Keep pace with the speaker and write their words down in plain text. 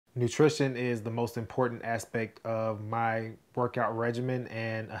Nutrition is the most important aspect of my workout regimen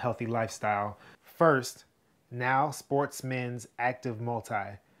and a healthy lifestyle. First, Now Sportsman's Active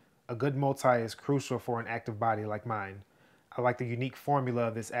Multi. A good multi is crucial for an active body like mine. I like the unique formula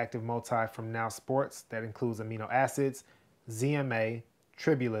of this active multi from Now Sports that includes amino acids, ZMA,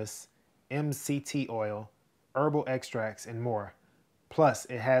 tribulus, MCT oil, herbal extracts, and more. Plus,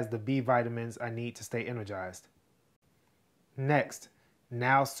 it has the B vitamins I need to stay energized. Next,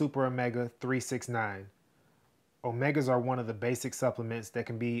 Now Super Omega 369. Omegas are one of the basic supplements that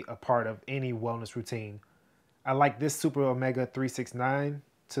can be a part of any wellness routine. I like this Super Omega 369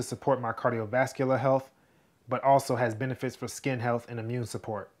 to support my cardiovascular health, but also has benefits for skin health and immune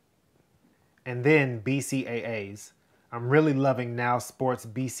support. And then BCAAs. I'm really loving Now Sports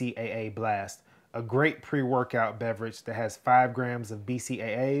BCAA Blast, a great pre-workout beverage that has 5 grams of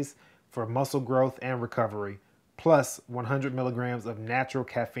BCAAs for muscle growth and recovery, plus 100 milligrams of natural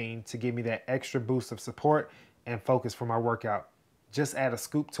caffeine to give me that extra boost of support and focus for my workout. Just add a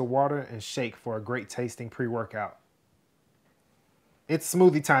scoop to water and shake for a great tasting pre-workout. It's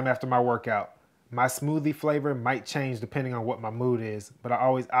smoothie time after my workout. My smoothie flavor might change depending on what my mood is, but I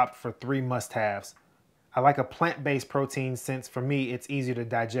always opt for 3 must-haves. I like a plant-based protein since for me it's easier to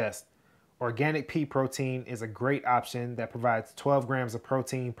digest. Organic pea protein is a great option that provides 12 grams of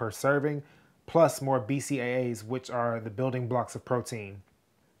protein per serving, plus more BCAAs, which are the building blocks of protein.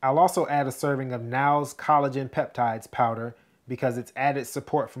 I'll also add a serving of Now's collagen peptides powder because it's added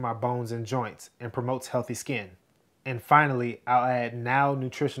support for my bones and joints and promotes healthy skin. And finally, I'll add Now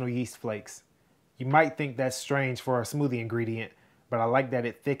nutritional yeast flakes. You might think that's strange for a smoothie ingredient, but I like that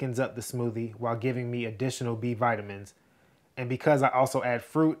it thickens up the smoothie while giving me additional B vitamins. And because I also add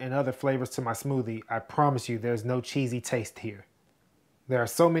fruit and other flavors to my smoothie, I promise you there's no cheesy taste here. There are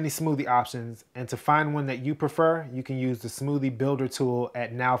so many smoothie options, and to find one that you prefer, you can use the Smoothie Builder tool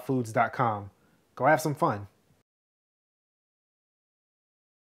at nowfoods.com. Go have some fun.